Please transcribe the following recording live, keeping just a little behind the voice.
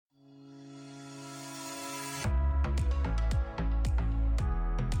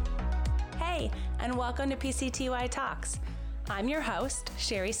Hey, and welcome to PCTY Talks. I'm your host,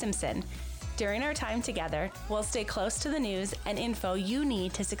 Sherry Simpson. During our time together, we'll stay close to the news and info you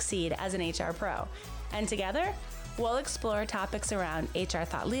need to succeed as an HR pro. And together, we'll explore topics around HR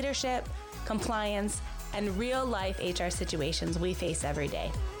thought leadership, compliance, and real-life HR situations we face every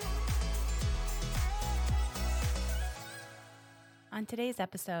day. On today's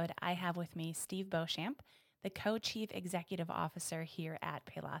episode, I have with me Steve Beauchamp, the Co-Chief Executive Officer here at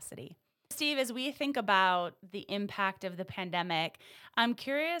Paylocity. Steve, as we think about the impact of the pandemic, I'm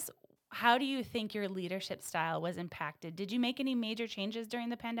curious, how do you think your leadership style was impacted? Did you make any major changes during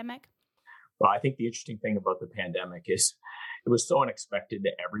the pandemic? Well, I think the interesting thing about the pandemic is it was so unexpected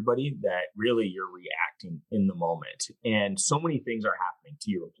to everybody that really you're reacting in the moment. And so many things are happening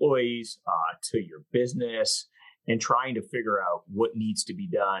to your employees, to your business, and trying to figure out what needs to be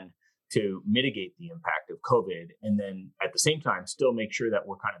done to mitigate the impact of COVID. And then at the same time, still make sure that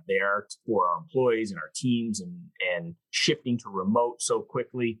we're kind of there for our employees and our teams and shifting to remote so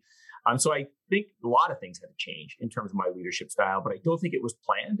quickly. So I think a lot of things had to change in terms of my leadership style, but I don't think it was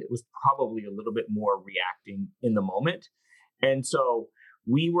planned. It was probably a little bit more reacting in the moment. And so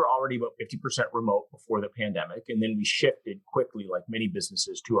we were already about 50% remote before the pandemic. And then we shifted quickly, like many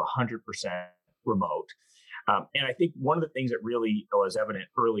businesses, to 100% remote. And I think one of the things that really was evident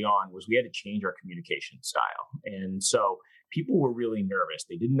early on was we had to change our communication style. And so people were really nervous.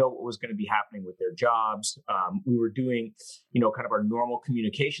 They didn't know what was going to be happening with their jobs. We were doing, kind of our normal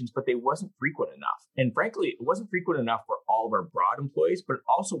communications, but they wasn't frequent enough. And frankly, it wasn't frequent enough for all of our broad employees, but it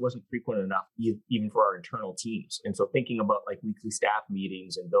also wasn't frequent enough even for our internal teams. And so thinking about like weekly staff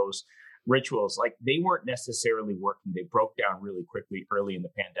meetings and those rituals, like they weren't necessarily working. They broke down really quickly early in the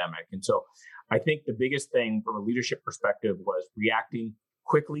pandemic. And so I think the biggest thing from a leadership perspective was reacting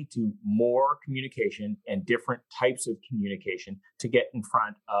quickly to more communication and different types of communication to get in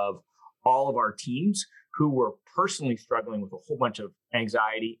front of all of our teams who were personally struggling with a whole bunch of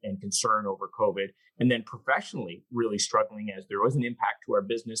anxiety and concern over COVID, and then professionally really struggling as there was an impact to our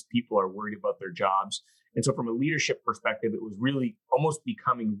business. People are worried about their jobs. And so from a leadership perspective, it was really almost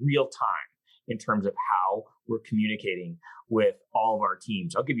becoming real time in terms of how we're communicating with all of our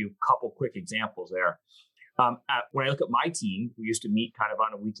teams. I'll give you a couple quick examples there. When I look at my team, we used to meet kind of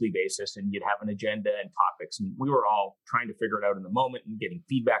on a weekly basis and you'd have an agenda and topics, and we were all trying to figure it out in the moment and getting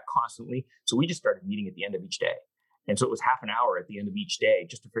feedback constantly. So we just started meeting at the end of each day. And so it was half an hour at the end of each day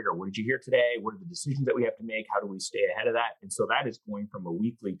just to figure out, what did you hear today? What are the decisions that we have to make? How do we stay ahead of that? And so that is going from a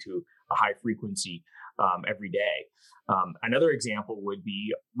weekly to a high frequency every day. Another example would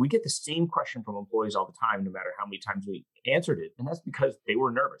be, we get the same question from employees all the time, no matter how many times we answered it. And that's because they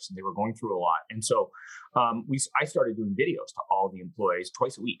were nervous and they were going through a lot. And so I started doing videos to all the employees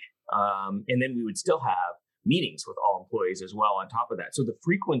twice a week. And then we would still have meetings with all employees as well on top of that. So the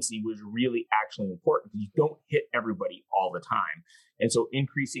frequency was really actually important because you don't hit everybody all the time. And so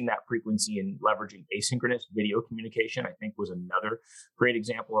increasing that frequency and leveraging asynchronous video communication, I think, was another great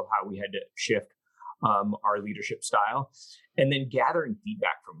example of how we had to shift our leadership style. And then gathering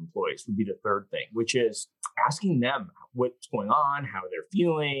feedback from employees would be the third thing, which is asking them what's going on, how they're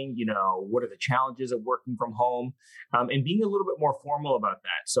feeling, what are the challenges of working from home, and being a little bit more formal about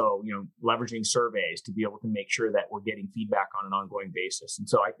that. So, leveraging surveys to be able to make sure that we're getting feedback on an ongoing basis. And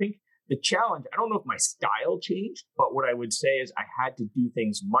so I think the challenge, I don't know if my style changed, but what I would say is I had to do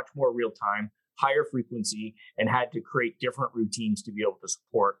things much more real time, higher frequency, and had to create different routines to be able to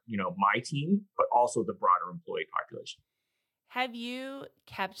support, my team, but also the broader employee population. Have you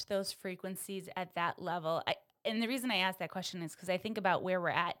kept those frequencies at that level? And the reason I ask that question is because I think about where we're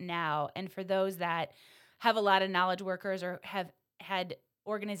at now. And for those that have a lot of knowledge workers or have had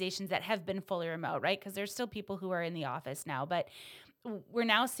organizations that have been fully remote, right? Because there's still people who are in the office now. But we're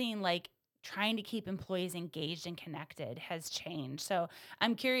now seeing like trying to keep employees engaged and connected has changed. So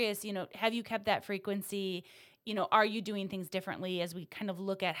I'm curious, have you kept that frequency? Are you doing things differently as we kind of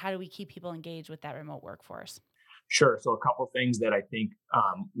look at how do we keep people engaged with that remote workforce? Sure. So a couple of things that I think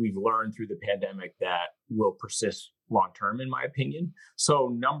we've learned through the pandemic that will persist long term, in my opinion.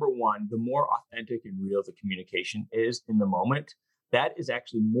 So number one, the more authentic and real the communication is in the moment, that is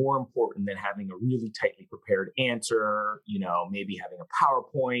actually more important than having a really tightly prepared answer, maybe having a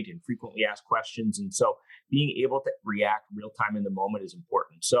PowerPoint and frequently asked questions. And so being able to react real time in the moment is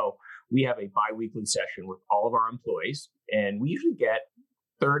important. So we have a biweekly session with all of our employees, and we usually get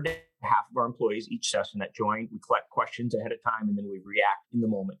third to half of our employees each session that join. We collect questions ahead of time and then we react in the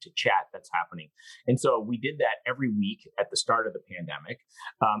moment to chat that's happening. And so we did that every week at the start of the pandemic.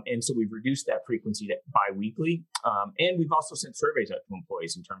 And so we've reduced that frequency to bi-weekly. And we've also sent surveys out to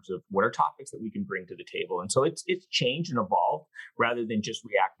employees in terms of what are topics that we can bring to the table. And so it's changed and evolved rather than just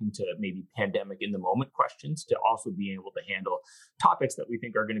reacting to maybe pandemic in the moment questions, to also being able to handle topics that we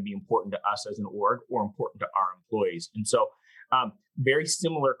think are going to be important to us as an org or important to our employees. And so very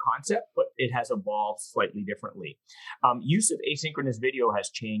similar concept, but it has evolved slightly differently. Use of asynchronous video has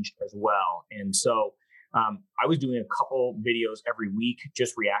changed as well. And so I was doing a couple videos every week,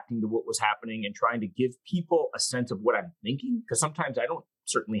 just reacting to what was happening and trying to give people a sense of what I'm thinking, because sometimes I don't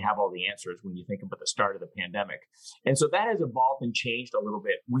certainly have all the answers when you think about the start of the pandemic. And so that has evolved and changed a little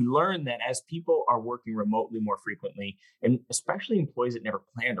bit. We learned that as people are working remotely more frequently, and especially employees that never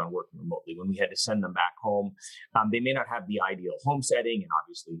planned on working remotely, when we had to send them back home, they may not have the ideal home setting. And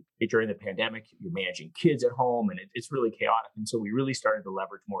obviously during the pandemic, you're managing kids at home and it's really chaotic. And so we really started to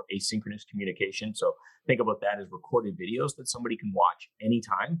leverage more asynchronous communication. So think about that as recorded videos that somebody can watch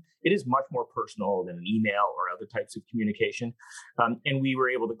anytime. It is much more personal than an email or other types of communication. And we were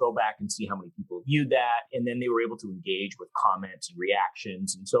able to go back and see how many people viewed that. And then they were able to engage with comments and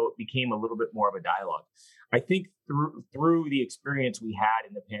reactions. And so it became a little bit more of a dialogue. I think through the experience we had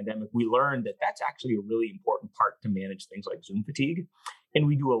in the pandemic, we learned that that's actually a really important part to manage things like Zoom fatigue. And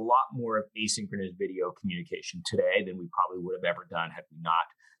we do a lot more of asynchronous video communication today than we probably would have ever done had we not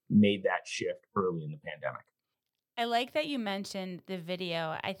made that shift early in the pandemic. I like that you mentioned the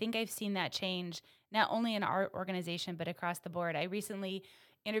video. I think I've seen that change not only in our organization, but across the board. I recently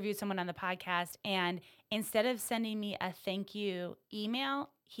interviewed someone on the podcast, and instead of sending me a thank you email,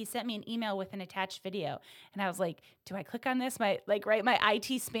 he sent me an email with an attached video. And I was like, do I click on this? My IT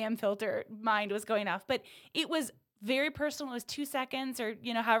spam filter mind was going off. But it was very personal. It was 2 seconds or,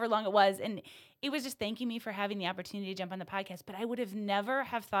 however long it was. And it was just thanking me for having the opportunity to jump on the podcast. But I would have never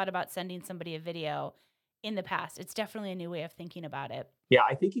have thought about sending somebody a video in the past. It's definitely a new way of thinking about it. Yeah,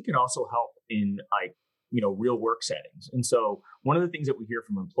 I think it can also help in real work settings. And so one of the things that we hear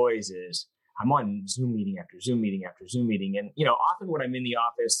from employees is I'm on Zoom meeting after Zoom meeting after Zoom meeting. And, often when I'm in the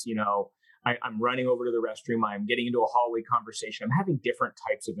office, I'm running over to the restroom, I'm getting into a hallway conversation, I'm having different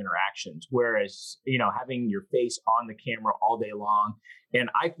types of interactions. Whereas, having your face on the camera all day long. And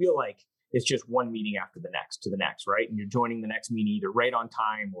I feel like it's just one meeting after the next to the next, right? And you're joining the next meeting either right on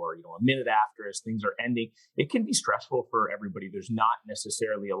time or, a minute after as things are ending. It can be stressful for everybody. There's not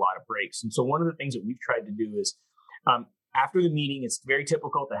necessarily a lot of breaks. And so one of the things that we've tried to do is after the meeting, it's very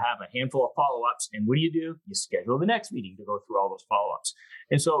typical to have a handful of follow-ups. And what do? You schedule the next meeting to go through all those follow-ups.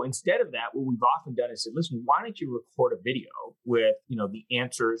 And so instead of that, what we've often done is said, listen, why don't you record a video with, the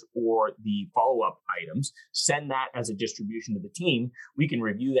answers or the follow-up items, send that as a distribution to the team. We can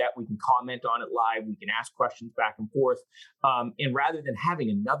review that. We can comment on it live. We can ask questions back and forth. And rather than having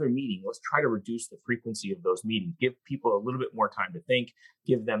another meeting, let's try to reduce the frequency of those meetings, give people a little bit more time to think,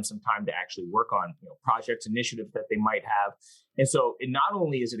 give them some time to actually work on, projects, initiatives that they might have. And so it not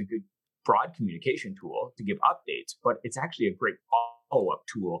only is it a good broad communication tool to give updates, but it's actually a great follow-up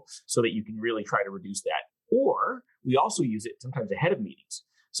tool so that you can really try to reduce that. Or we also use it sometimes ahead of meetings.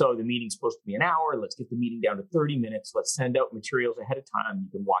 So the meeting's supposed to be an hour. Let's get the meeting down to 30 minutes. Let's send out materials ahead of time. You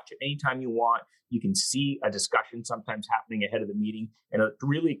can watch it anytime you want. You can see a discussion sometimes happening ahead of the meeting, and it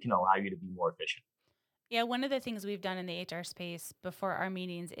really can allow you to be more efficient. Yeah, one of the things we've done in the HR space before our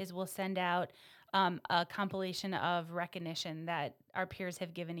meetings is we'll send out a compilation of recognition that our peers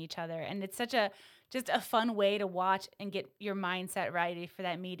have given each other. And it's just a fun way to watch and get your mindset ready for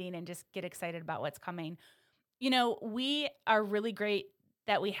that meeting and just get excited about what's coming. We are really great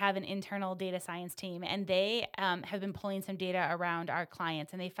that we have an internal data science team, and they have been pulling some data around our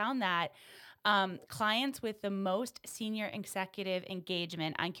clients. And they found that clients with the most senior executive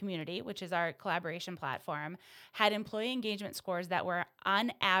engagement on Community, which is our collaboration platform, had employee engagement scores that were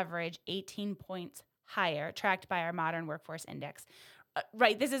on average 18 points higher, tracked by our Modern Workforce Index.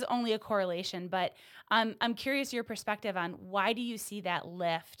 Right, this is only a correlation, but I'm curious your perspective on why do you see that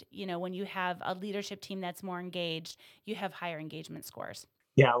lift? When you have a leadership team that's more engaged, you have higher engagement scores.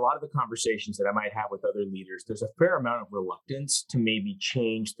 Yeah, a lot of the conversations that I might have with other leaders, there's a fair amount of reluctance to maybe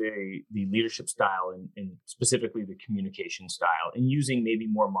change the leadership style and specifically the communication style and using maybe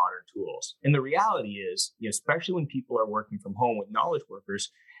more modern tools. And the reality is, especially when people are working from home with knowledge workers,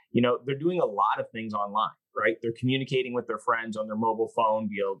 they're doing a lot of things online, right? They're communicating with their friends on their mobile phone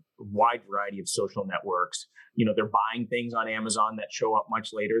via a wide variety of social networks. They're buying things on Amazon that show up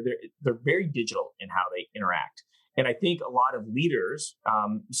much later. They're very digital in how they interact. And I think a lot of leaders,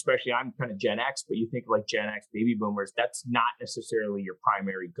 especially I'm kind of Gen X, but you think like Gen X baby boomers, that's not necessarily your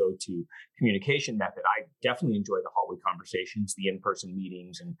primary go to communication method. I definitely enjoy the hallway conversations, the in person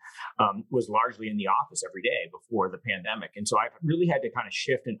meetings, and was largely in the office every day before the pandemic. And so I've really had to kind of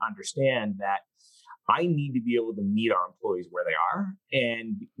shift and understand that I need to be able to meet our employees where they are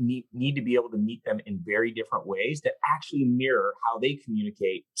and need to be able to meet them in very different ways that actually mirror how they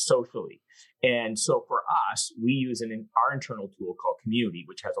communicate socially. And so for us, we use our internal tool called Community,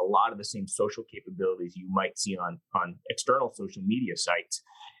 which has a lot of the same social capabilities you might see on external social media sites.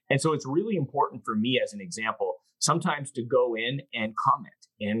 And so it's really important for me, as an example, sometimes to go in and comment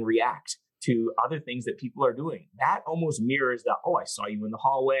and react to other things that people are doing. That almost mirrors the, oh, I saw you in the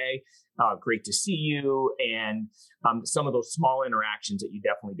hallway, great to see you, and some of those small interactions that you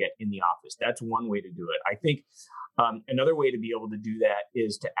definitely get in the office. That's one way to do it. I think another way to be able to do that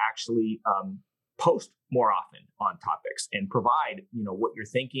is to actually post more often on topics and provide, what you're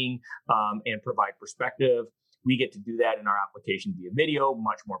thinking, and provide perspective. We get to do that in our application via video,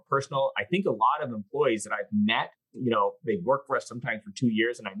 much more personal. I think a lot of employees that I've met, they've worked for us sometimes for 2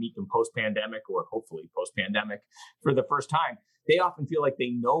 years, and I meet them post-pandemic, or hopefully post-pandemic, for the first time. They often feel like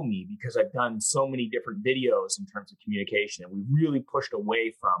they know me because I've done so many different videos in terms of communication. And we really pushed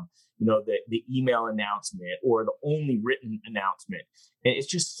away from, the email announcement or the only written announcement. And it's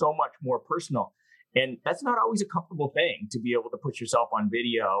just so much more personal. And that's not always a comfortable thing, to be able to put yourself on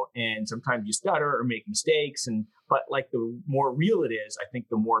video, and sometimes you stutter or make mistakes. But like, the more real it is, I think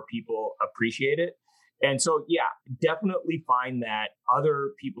the more people appreciate it. And so, yeah, definitely find that other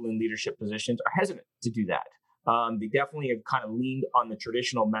people in leadership positions are hesitant to do that. They definitely have kind of leaned on the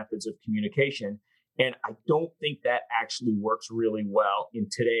traditional methods of communication. And I don't think that actually works really well in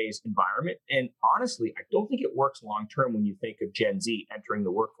today's environment. And honestly, I don't think it works long term when you think of Gen Z entering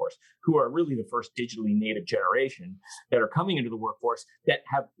the workforce, who are really the first digitally native generation that are coming into the workforce that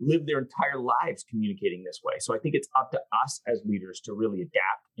have lived their entire lives communicating this way. So I think it's up to us as leaders to really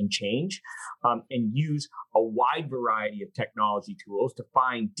adapt and change, and use a wide variety of technology tools to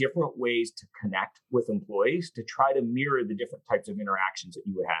find different ways to connect with employees to try to mirror the different types of interactions that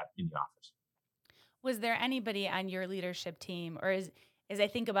you would have in the office. Was there anybody on your leadership team, or as I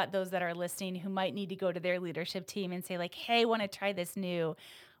think about those that are listening who might need to go to their leadership team and say like, "Hey, I want to try this new."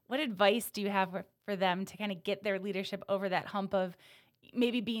 What advice do you have for them to kind of get their leadership over that hump of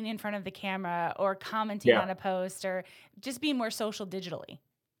maybe being in front of the camera or commenting Yeah. on a post or just being more social digitally?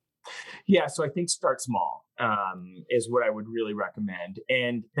 Yeah, so I think start small, is what I would really recommend,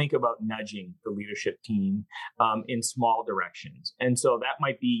 and think about nudging the leadership team in small directions. And so that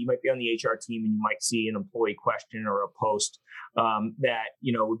might be, you might be on the HR team and you might see an employee question or a post that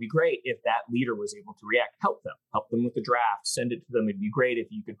would be great if that leader was able to react. Help them with the draft, send it to them. It'd be great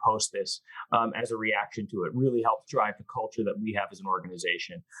if you could post this as a reaction to it. Really helps drive the culture that we have as an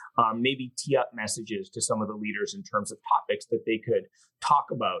organization. Maybe tee up messages to some of the leaders in terms of topics that they could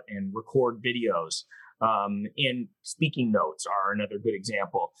talk about and record videos. And speaking notes are another good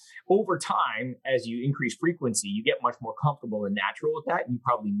example. Over time, as you increase frequency, you get much more comfortable and natural with that, and you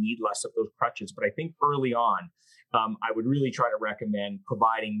probably need less of those crutches. But I think early on, I would really try to recommend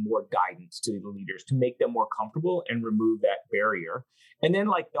providing more guidance to the leaders to make them more comfortable and remove that barrier. And then,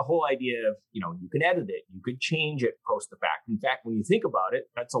 like, the whole idea of, you can edit it, you could change it post the fact. In fact, when you think about it,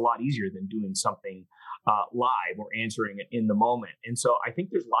 that's a lot easier than doing something live or answering it in the moment. And so I think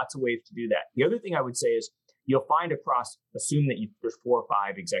there's lots of ways to do that. The other thing I would say is, you'll find assume that there's 4 or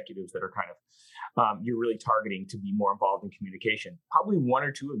 5 executives that are kind of, you're really targeting to be more involved in communication. Probably 1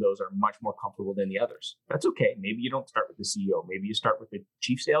 or 2 of those are much more comfortable than the others. That's okay. Maybe you don't start with the CEO. Maybe you start with the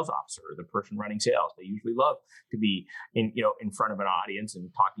chief sales officer or the person running sales. They usually love to be in front of an audience and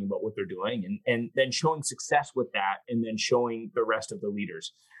talking about what they're doing, and then showing success with that, and then showing the rest of the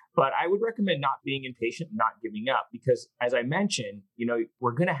leaders. But I would recommend not being impatient, not giving up, because as I mentioned,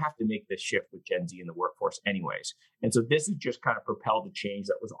 we're going to have to make this shift with Gen Z in the workforce anyways. And so this has just kind of propelled the change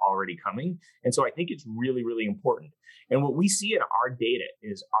that was already coming. And so I think it's really, really important. And what we see in our data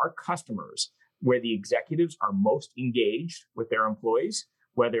is our customers, where the executives are most engaged with their employees,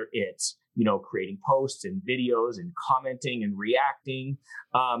 whether it's creating posts and videos and commenting and reacting,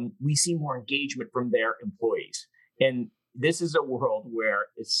 we see more engagement from their employees. And this is a world where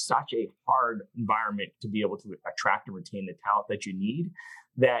it's such a hard environment to be able to attract and retain the talent that you need,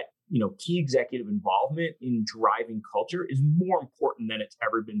 that key executive involvement in driving culture is more important than it's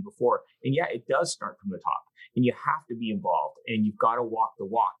ever been before. And yeah, it does start from the top, and you have to be involved, and you've got to walk the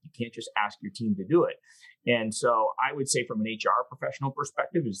walk. You can't just ask your team to do it. And so I would say, from an HR professional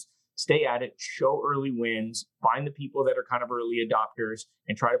perspective, is stay at it, show early wins, find the people that are kind of early adopters,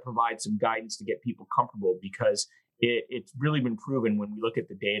 and try to provide some guidance to get people comfortable, because It's really been proven when we look at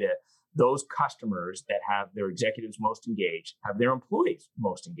the data, those customers that have their executives most engaged have their employees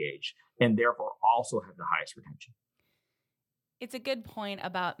most engaged, and therefore also have the highest retention. It's a good point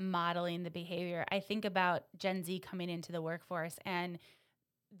about modeling the behavior. I think about Gen Z coming into the workforce and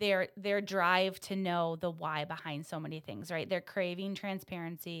their drive to know the why behind so many things, right? They're craving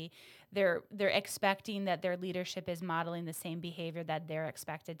transparency. They're expecting that their leadership is modeling the same behavior that they're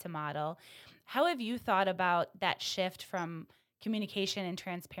expected to model. How have you thought about that shift from communication and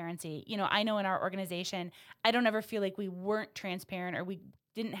transparency? I know in our organization, I don't ever feel like we weren't transparent or we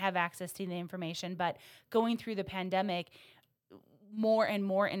didn't have access to the information, but going through the pandemic, more and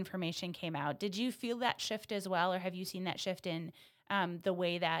more information came out. Did you feel that shift as well, or have you seen that shift in the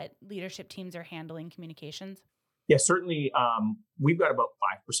way that leadership teams are handling communications? Yeah, certainly. We've got about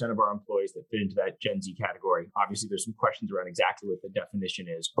 5% of our employees that fit into that Gen Z category. Obviously, there's some questions around exactly what the definition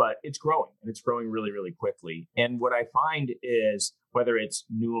is, but it's growing and it's growing really, really quickly. And what I find is whether it's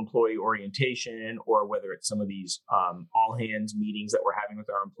new employee orientation or whether it's some of these all hands meetings that we're having with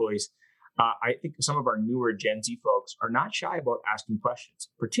our employees, I think some of our newer Gen Z folks are not shy about asking questions,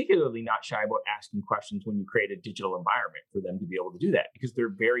 particularly not shy about asking questions when you create a digital environment for them to be able to do that because they're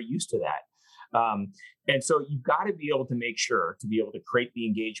very used to that. And so you've got to be able to make sure to be able to create the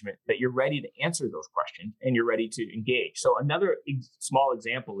engagement that you're ready to answer those questions and you're ready to engage. So another small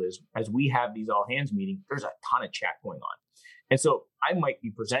example is as we have these all hands meetings, there's a ton of chat going on. And so I might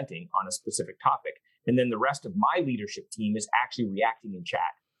be presenting on a specific topic, and then the rest of my leadership team is actually reacting in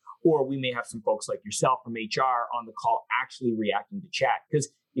chat. Or we may have some folks like yourself from HR on the call actually reacting to chat. Because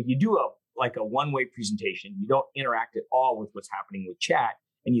if you do a one-way presentation, you don't interact at all with what's happening with chat.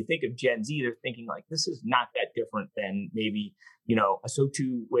 And you think of Gen Z, they're thinking like, this is not that different than maybe, a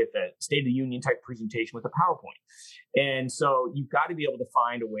SOTU with a State of the Union type presentation with a PowerPoint. And so you've got to be able to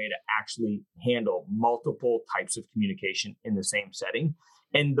find a way to actually handle multiple types of communication in the same setting.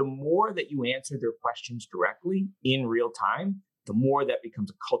 And the more that you answer their questions directly in real time, the more that becomes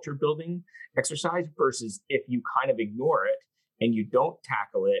a culture building exercise versus if you kind of ignore it and you don't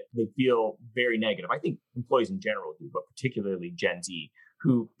tackle it, they feel very negative. I think employees in general do, but particularly Gen Z,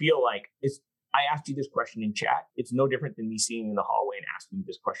 who feel like I asked you this question in chat. It's no different than me seeing you in the hallway and asking you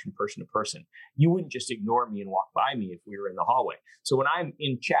this question person to person. You wouldn't just ignore me and walk by me if we were in the hallway. So when I'm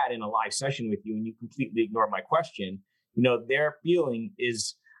in chat in a live session with you and you completely ignore my question, their feeling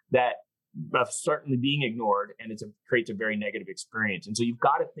is that certainly being ignored, and it creates a very negative experience. And so you've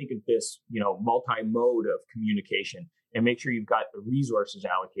got to think of this, multi-mode of communication and make sure you've got the resources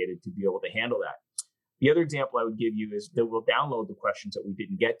allocated to be able to handle that. The other example I would give you is that we'll download the questions that we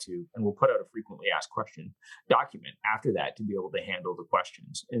didn't get to, and we'll put out a frequently asked question document after that to be able to handle the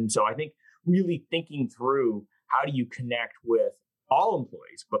questions. And so I think really thinking through how do you connect with all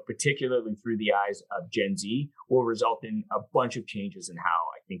employees, but particularly through the eyes of Gen Z, will result in a bunch of changes in how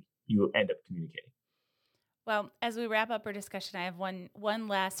I think you end up communicating. Well, as we wrap up our discussion, I have one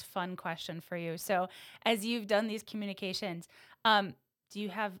last fun question for you. So, as you've done these communications, do you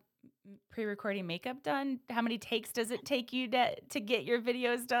have pre-recording makeup done? How many takes does it take you to get your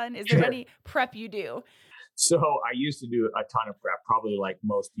videos done? Is there Sure. any prep you do? So I used to do a ton of prep, probably like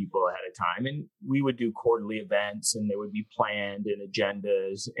most people ahead of time. And we would do quarterly events and they would be planned and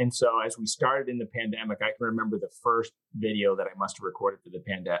agendas. And so as we started in the pandemic, I can remember the first video that I must have recorded for the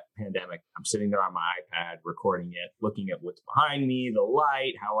pandemic. I'm sitting there on my iPad recording it, looking at what's behind me, the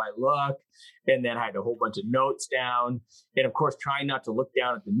light, how I look. And then I had a whole bunch of notes down. And of course, trying not to look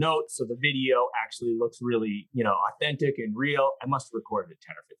down at the notes. So the video actually looks really, authentic and real. I must have recorded it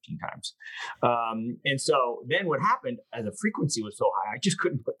 10 or 15 times. And so then what happened, as the frequency was so high, I just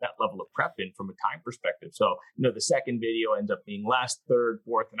couldn't put that level of prep in from a time perspective. So, the second video ends up being last, third,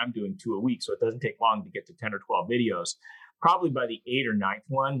 fourth, and I'm doing 2 a week. So it doesn't take long to get to 10 or 12 videos. Probably by the 8th or 9th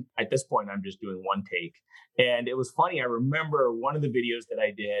one, at this point, I'm just doing one take. And it was funny. I remember one of the videos that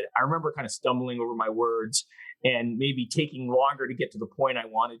I did, I remember kind of stumbling over my words and maybe taking longer to get to the point I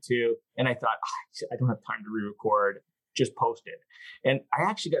wanted to. And I thought, I don't have time to re-record, just post it. And I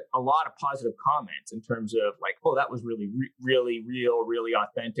actually got a lot of positive comments in terms of like, oh, that was really, really real, really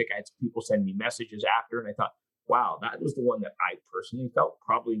authentic. I had some people send me messages after, and I thought, wow, that was the one that I personally felt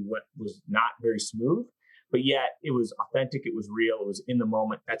probably what was not very smooth, but yet it was authentic. It was real. It was in the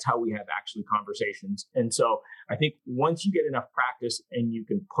moment. That's how we have actually conversations. And so I think once you get enough practice and you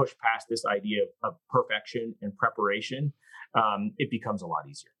can push past this idea of perfection and preparation, it becomes a lot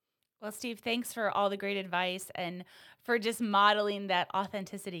easier. Well, Steve, thanks for all the great advice and for just modeling that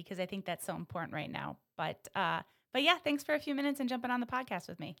authenticity because I think that's so important right now. But yeah, thanks for a few minutes and jumping on the podcast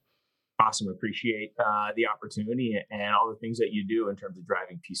with me. Awesome. Appreciate the opportunity and all the things that you do in terms of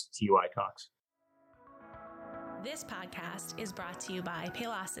driving TUI talks. This podcast is brought to you by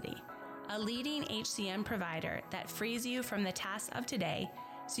Paylocity, a leading HCM provider that frees you from the tasks of today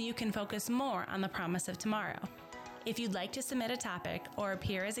so you can focus more on the promise of tomorrow. If you'd like to submit a topic or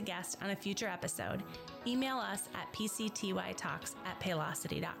appear as a guest on a future episode, email us at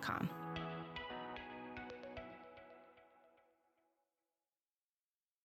pctytalks@paylocity.com.